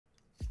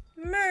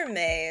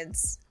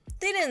Mermaids.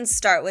 They didn't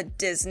start with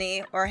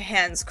Disney or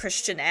Hans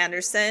Christian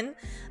Andersen,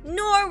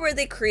 nor were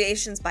they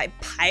creations by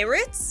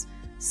pirates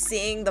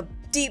seeing the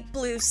deep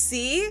blue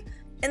sea,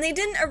 and they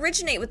didn't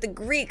originate with the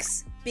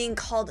Greeks being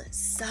called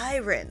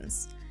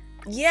sirens.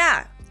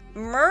 Yeah,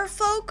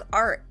 merfolk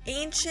are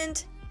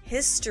ancient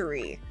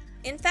history.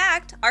 In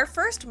fact, our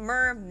first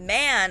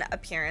merman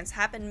appearance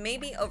happened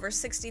maybe over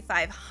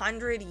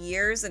 6,500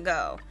 years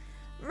ago.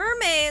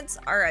 Mermaids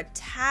are a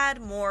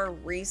tad more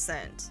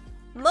recent.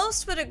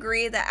 Most would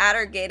agree that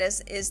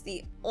Atargatis is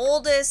the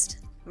oldest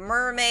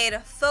mermaid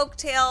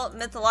folktale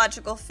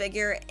mythological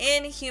figure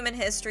in human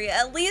history,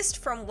 at least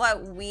from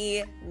what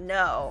we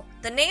know.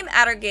 The name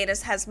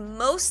Atargatis has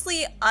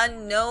mostly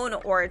unknown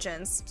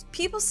origins.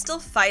 People still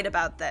fight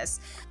about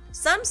this.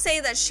 Some say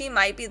that she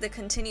might be the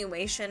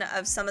continuation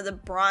of some of the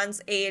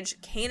Bronze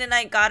Age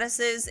Canaanite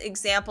goddesses.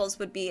 Examples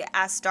would be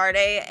Astarte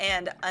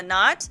and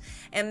Anat,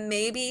 and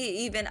maybe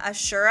even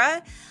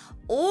Ashura.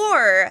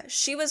 Or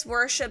she was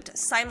worshipped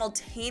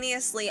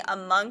simultaneously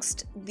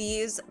amongst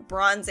these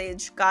Bronze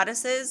Age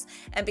goddesses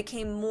and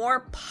became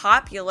more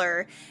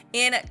popular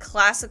in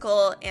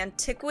classical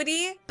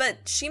antiquity, but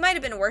she might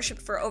have been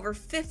worshipped for over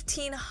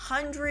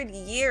 1,500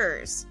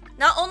 years.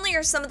 Not only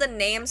are some of the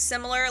names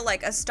similar,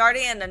 like Astarte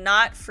and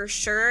Anat for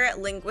sure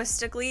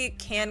linguistically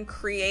can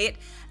create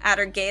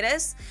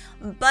Atargatis,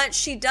 but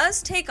she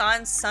does take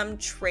on some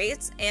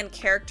traits and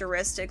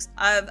characteristics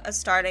of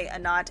Astarte,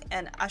 Anat,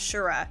 and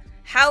Ashura.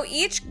 How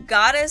each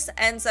goddess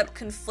ends up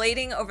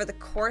conflating over the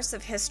course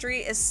of history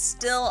is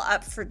still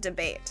up for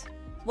debate.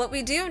 What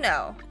we do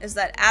know is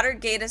that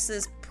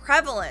Atargatis'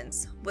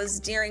 prevalence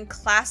was during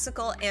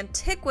classical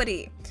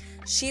antiquity.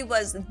 She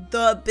was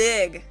the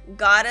big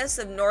goddess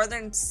of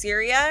northern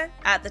Syria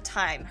at the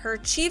time. Her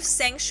chief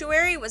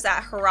sanctuary was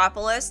at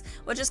Hierapolis,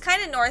 which is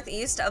kind of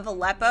northeast of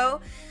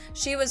Aleppo.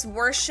 She was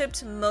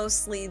worshipped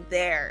mostly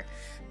there.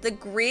 The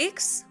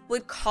Greeks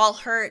would call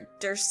her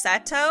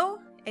Derceto,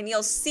 and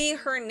you'll see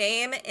her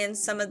name in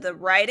some of the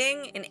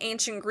writing in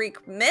ancient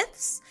Greek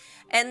myths.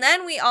 And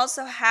then we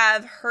also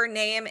have her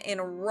name in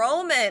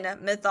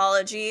Roman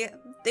mythology.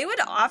 They would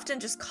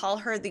often just call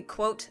her the,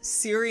 quote,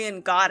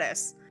 Syrian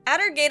goddess.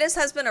 Atargatis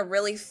has been a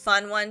really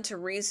fun one to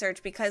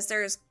research because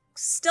there's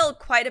still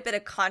quite a bit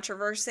of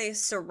controversy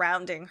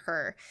surrounding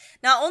her.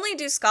 Not only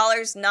do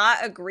scholars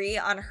not agree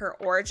on her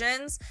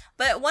origins,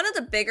 but one of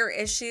the bigger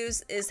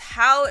issues is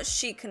how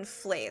she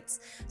conflates.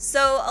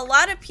 So a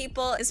lot of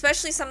people,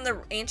 especially some of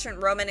the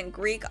ancient Roman and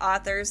Greek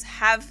authors,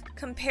 have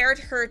compared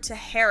her to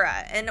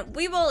Hera, and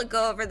we will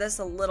go over this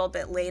a little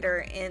bit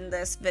later in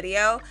this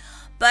video.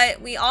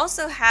 But we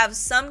also have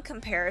some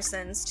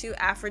comparisons to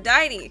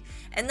Aphrodite.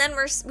 And then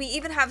we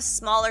even have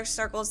smaller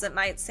circles that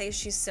might say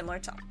she's similar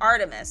to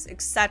Artemis,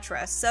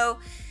 etc. So,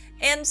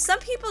 and some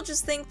people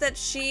just think that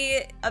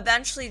she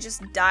eventually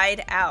just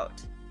died out,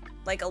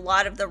 like a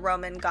lot of the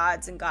Roman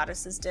gods and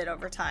goddesses did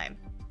over time.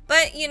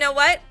 But you know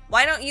what?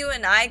 Why don't you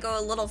and I go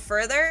a little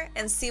further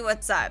and see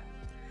what's up?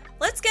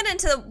 Let's get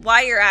into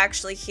why you're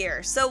actually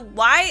here. So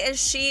why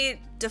is she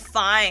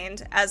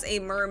defined as a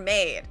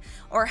mermaid?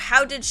 Or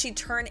how did she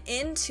turn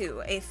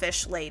into a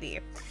fish lady?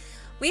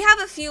 We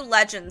have a few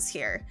legends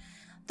here.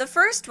 The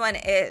first one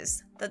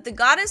is that the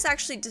goddess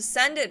actually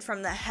descended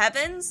from the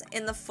heavens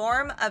in the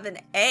form of an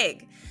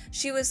egg.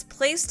 She was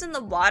placed in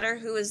the water,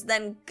 who was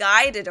then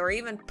guided or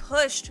even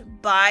pushed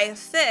by a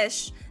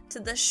fish to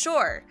the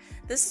shore.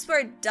 This is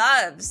where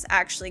doves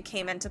actually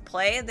came into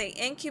play. They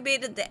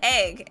incubated the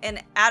egg,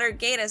 and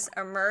Atargatis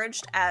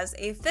emerged as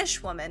a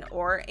fish woman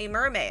or a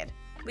mermaid.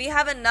 We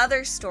have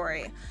another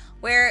story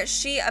where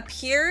she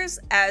appears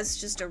as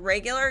just a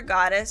regular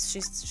goddess.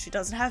 She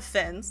doesn't have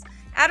fins.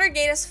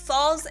 Atargatis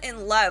falls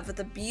in love with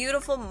a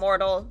beautiful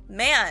mortal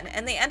man,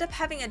 and they end up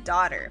having a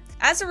daughter.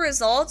 As a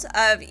result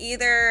of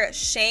either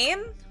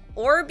shame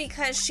or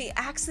because she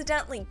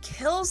accidentally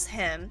kills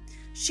him,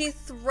 she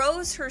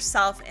throws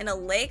herself in a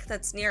lake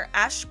that's near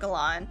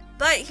Ashkelon.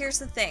 But here's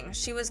the thing,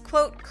 she was,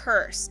 quote,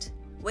 cursed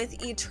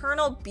with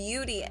eternal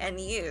beauty and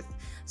youth,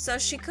 so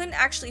she couldn't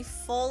actually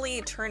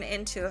fully turn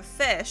into a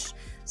fish,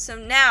 so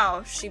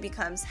now she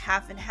becomes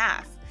half and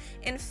half.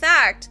 In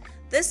fact,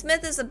 this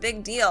myth is a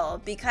big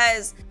deal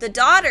because the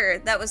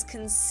daughter that was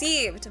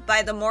conceived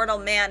by the mortal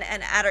man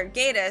and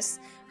Atargatis,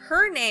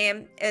 her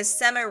name is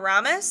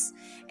Semiramis,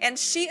 and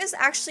she is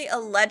actually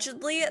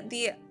allegedly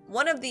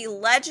one of the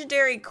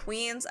legendary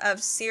queens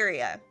of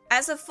Syria.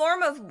 As a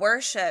form of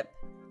worship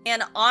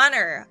and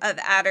honor of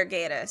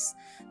Atargatis,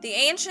 the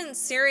ancient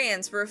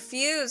Syrians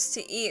refused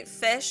to eat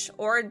fish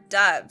or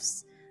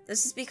doves.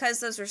 This is because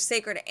those were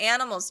sacred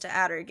animals to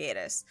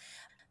Atargatis.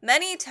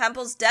 Many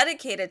temples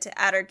dedicated to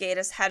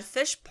Atargatis had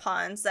fish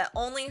ponds that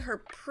only her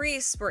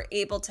priests were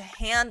able to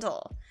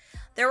handle.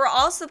 There were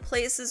also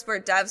places where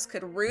doves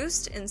could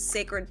roost in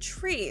sacred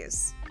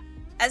trees.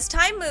 As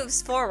time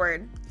moves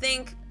forward,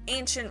 think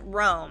ancient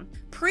Rome.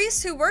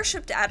 Priests who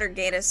worshipped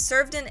Atargatis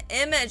served an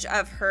image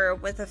of her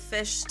with a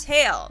fish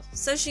tail,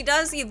 so she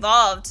does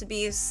evolve to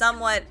be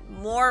somewhat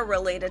more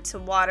related to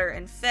water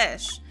and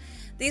fish.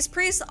 These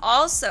priests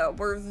also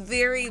were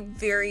very,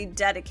 very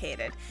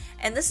dedicated,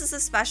 and this is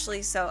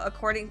especially so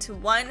according to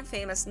one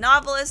famous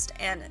novelist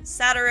and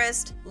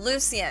satirist,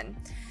 Lucian.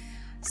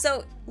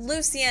 So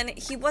Lucian,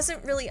 he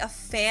wasn't really a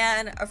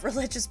fan of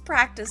religious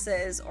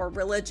practices or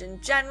religion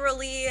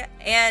generally,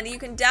 and you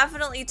can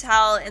definitely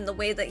tell in the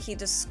way that he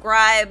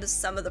describes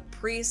some of the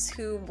priests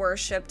who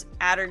worshipped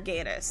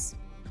Atargatis.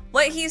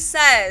 What he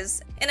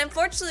says, and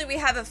unfortunately we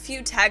have a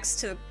few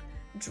texts to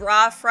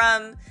draw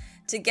from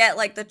to get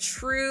like the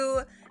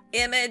true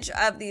image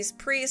of these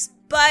priests,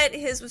 but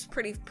his was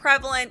pretty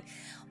prevalent.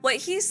 What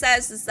he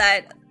says is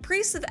that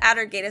priests of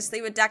Atargatis,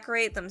 they would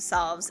decorate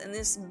themselves in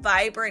this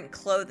vibrant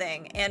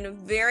clothing and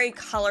very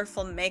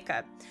colorful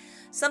makeup.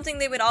 Something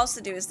they would also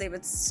do is they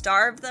would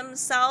starve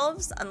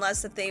themselves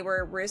unless if they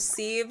were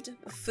received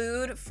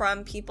food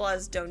from people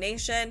as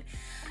donation.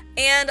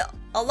 And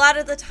a lot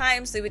of the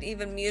times they would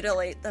even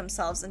mutilate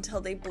themselves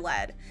until they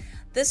bled.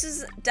 This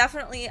is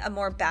definitely a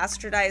more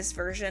bastardized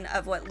version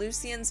of what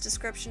Lucian's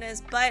description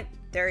is, but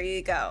there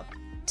you go.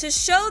 To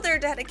show their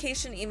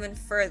dedication even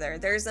further,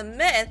 there's a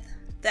myth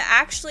that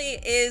actually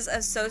is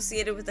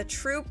associated with a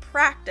true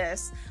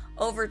practice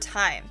over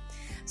time.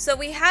 So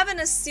we have an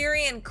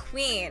Assyrian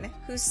queen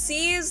who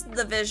sees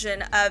the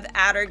vision of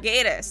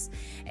Atargatis,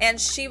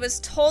 and she was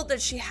told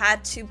that she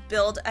had to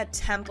build a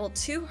temple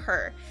to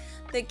her.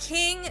 The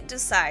king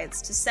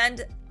decides to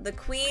send the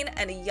queen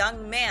and a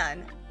young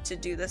man to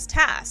do this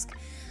task.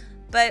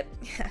 But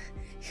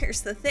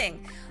here's the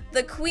thing.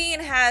 The queen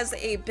has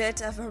a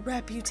bit of a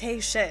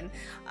reputation.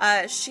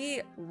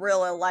 She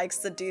really likes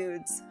the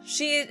dudes.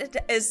 She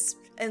is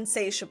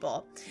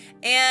insatiable.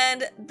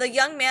 And the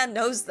young man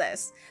knows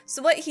this.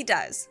 So what he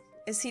does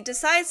is he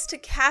decides to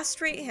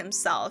castrate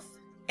himself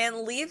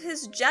and leave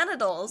his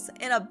genitals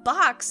in a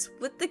box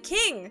with the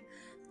king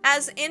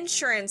as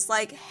insurance,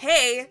 like,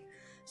 hey,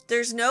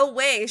 there's no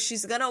way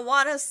she's gonna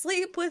want to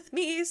sleep with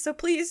me, so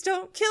please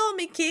don't kill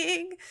me,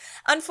 king.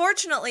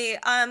 Unfortunately,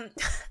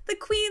 the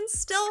queen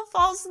still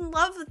falls in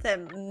love with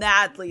him,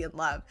 madly in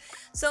love.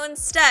 So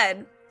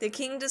instead, the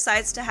king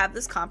decides to have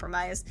this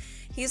compromise.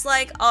 He's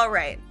like, all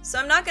right, so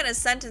I'm not gonna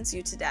sentence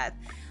you to death,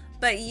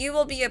 but you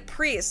will be a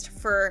priest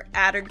for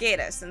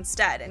Atargatis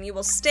instead, and you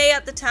will stay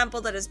at the temple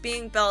that is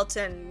being built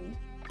and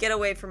get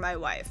away from my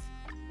wife.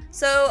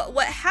 So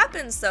what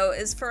happens though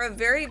is for a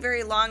very,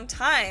 very long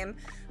time,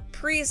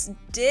 priests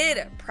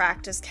did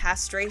practice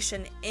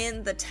castration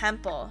in the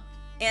temple,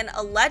 and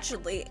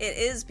allegedly it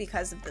is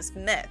because of this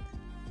myth.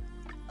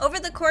 Over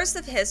the course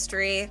of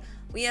history,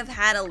 we have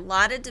had a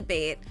lot of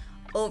debate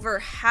over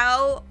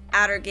how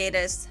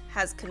Atargatis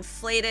has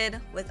conflated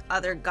with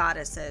other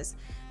goddesses.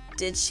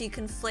 Did she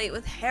conflate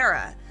with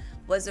Hera?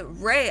 Was it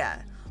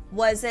Rhea?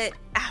 Was it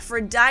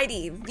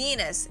Aphrodite,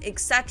 Venus,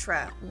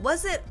 etc.?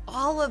 Was it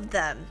all of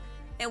them?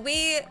 And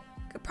we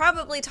could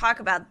probably talk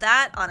about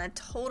that on a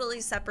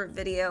totally separate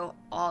video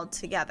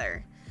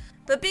altogether.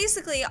 But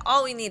basically,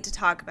 all we need to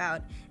talk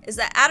about is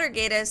that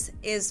Atargatis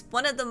is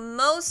one of the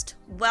most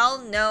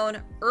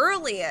well-known,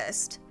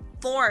 earliest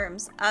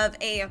forms of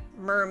a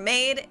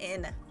mermaid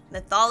in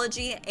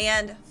mythology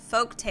and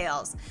folk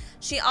tales.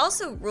 She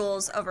also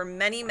rules over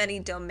many, many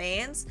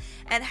domains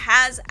and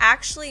has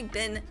actually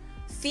been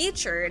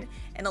featured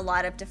in a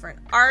lot of different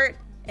art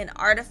and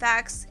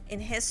artifacts in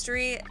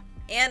history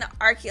and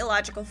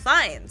archaeological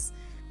finds.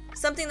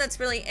 Something that's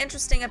really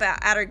interesting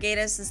about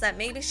Atargatis is that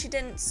maybe she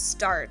didn't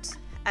start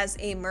as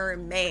a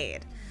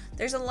mermaid.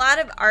 There's a lot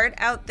of art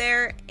out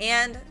there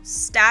and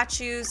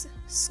statues,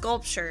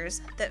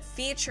 sculptures that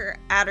feature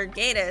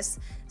Atargatis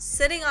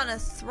sitting on a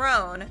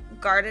throne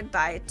guarded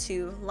by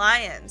two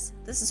lions.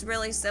 This is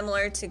really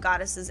similar to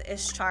goddesses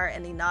Ishtar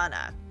and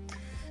Inanna.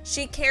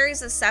 She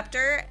carries a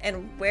scepter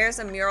and wears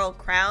a mural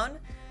crown.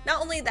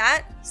 Not only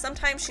that,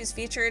 sometimes she's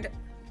featured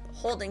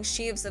holding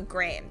sheaves of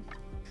grain.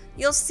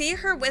 You'll see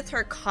her with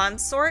her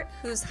consort,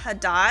 who's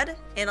Hadad,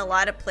 in a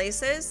lot of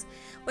places,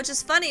 which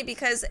is funny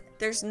because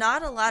there's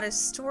not a lot of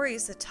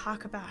stories that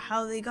talk about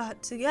how they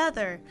got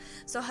together.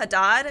 So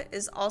Hadad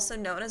is also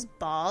known as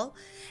Baal,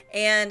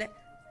 and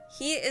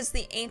he is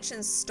the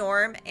ancient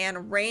storm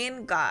and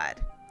rain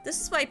god.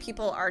 This is why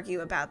people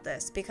argue about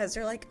this, because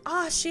they're like,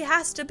 oh, she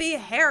has to be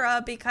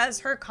Hera because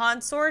her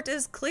consort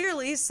is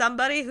clearly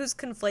somebody who's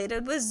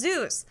conflated with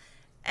Zeus.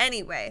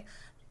 Anyway,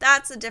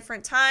 that's a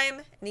different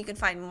time, and you can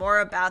find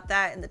more about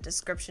that in the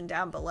description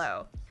down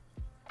below.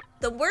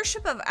 The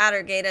worship of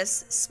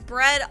Atargatis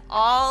spread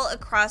all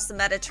across the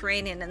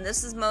Mediterranean, and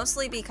this is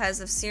mostly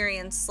because of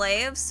Syrian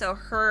slaves, so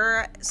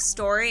her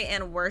story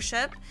and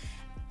worship,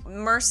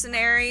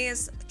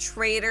 mercenaries,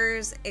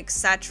 traders,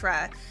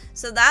 etc.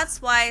 So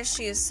that's why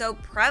she is so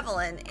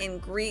prevalent in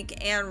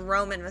Greek and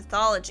Roman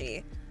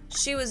mythology.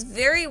 She was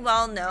very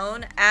well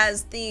known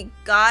as the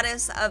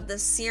goddess of the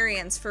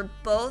Syrians for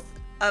both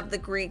of the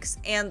Greeks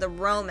and the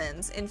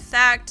Romans. In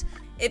fact,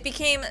 it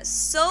became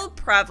so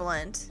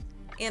prevalent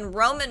in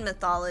Roman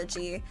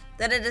mythology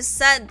that it is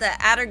said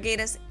that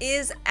Atargatis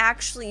is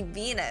actually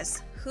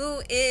Venus,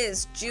 who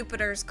is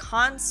Jupiter's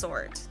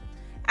consort.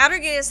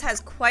 Atargatis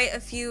has quite a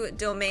few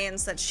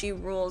domains that she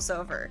rules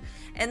over,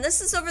 and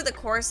this is over the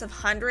course of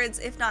hundreds,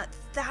 if not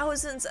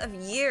thousands of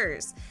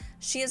years.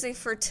 She is a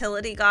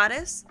fertility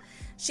goddess.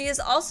 She is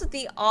also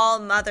the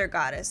all-mother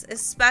goddess,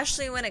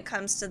 especially when it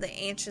comes to the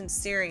ancient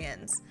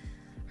Syrians.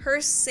 Her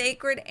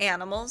sacred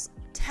animals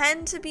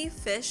tend to be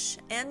fish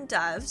and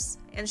doves,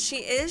 and she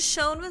is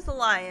shown with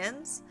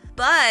lions,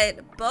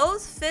 but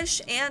both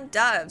fish and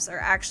doves are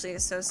actually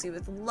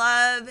associated with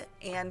love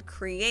and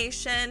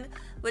creation,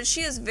 which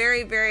she is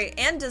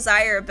and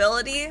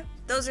desirability.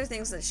 Those are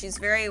things that she's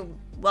very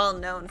well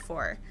known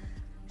for.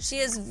 She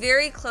is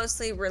very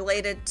closely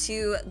related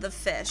to the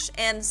fish,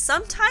 and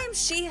sometimes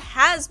she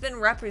has been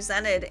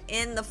represented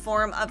in the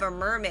form of a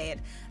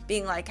mermaid,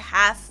 being like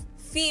half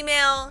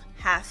female,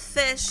 half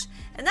fish,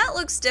 and that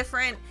looks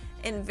different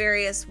in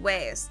various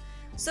ways.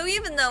 So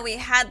even though we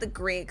had the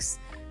Greeks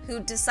who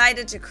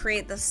decided to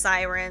create the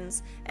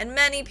sirens, and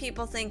many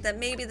people think that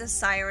maybe the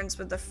sirens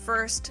were the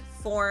first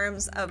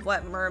forms of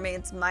what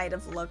mermaids might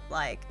have looked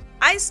like,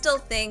 I still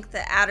think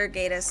that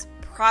Atargatis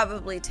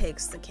probably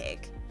takes the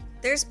cake.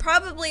 There's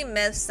probably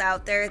myths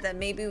out there that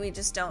maybe we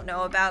just don't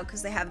know about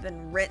because they have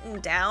been written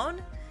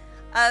down,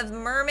 of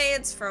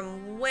mermaids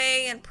from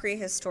way in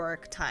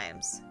prehistoric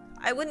times.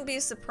 I wouldn't be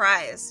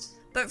surprised.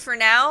 But for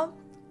now,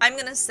 I'm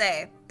gonna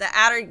say that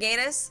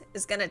Atargatis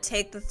is gonna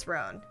take the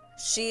throne.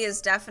 She is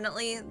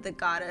definitely the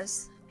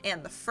goddess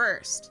and the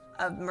first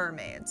of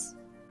mermaids.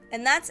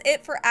 And that's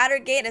it for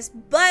Atargatis.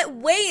 But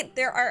wait,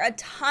 there are a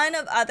ton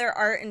of other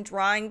art and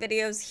drawing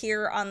videos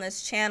here on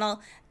this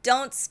channel.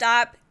 Don't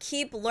stop,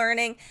 keep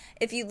learning.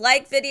 If you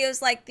like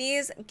videos like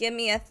these, give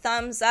me a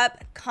thumbs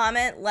up,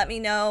 comment, let me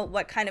know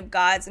what kind of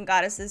gods and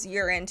goddesses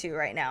you're into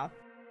right now.